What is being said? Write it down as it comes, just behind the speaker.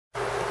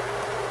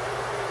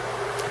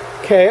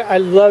Okay, I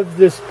love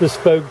this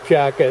bespoke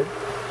jacket,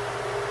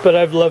 but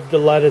I've loved a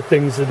lot of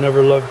things that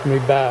never loved me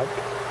back.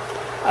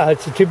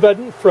 It's a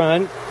 2-button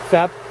front,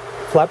 flap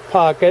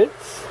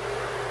pockets.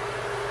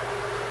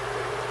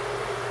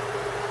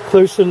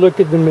 Closer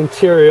look at the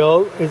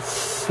material. It's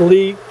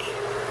sleek,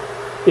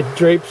 it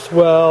drapes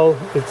well,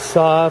 it's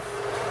soft.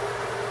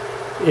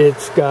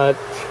 It's got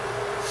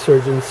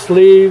surgeon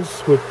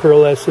sleeves with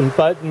pearlescent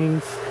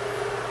buttons,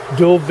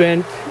 dual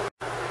vent.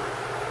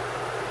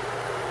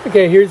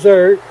 Okay, here's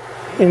our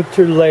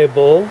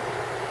interlabel.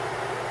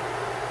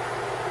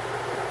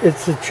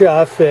 It's a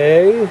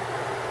GIOFFI,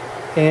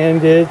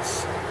 and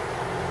it's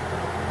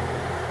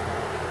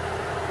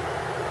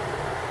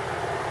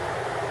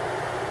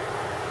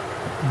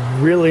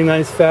really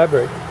nice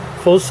fabric.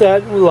 Full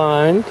satin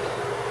lined.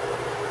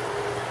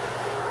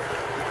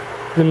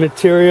 The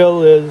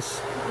material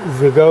is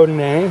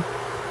zigone.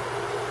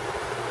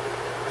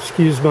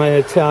 Excuse my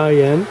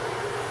Italian.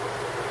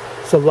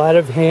 It's a lot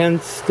of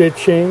hand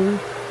stitching.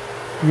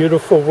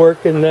 Beautiful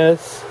work in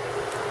this.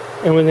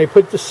 And when they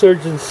put the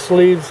surgeon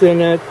sleeves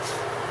in it,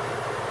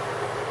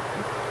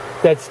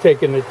 that's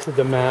taking it to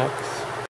the max.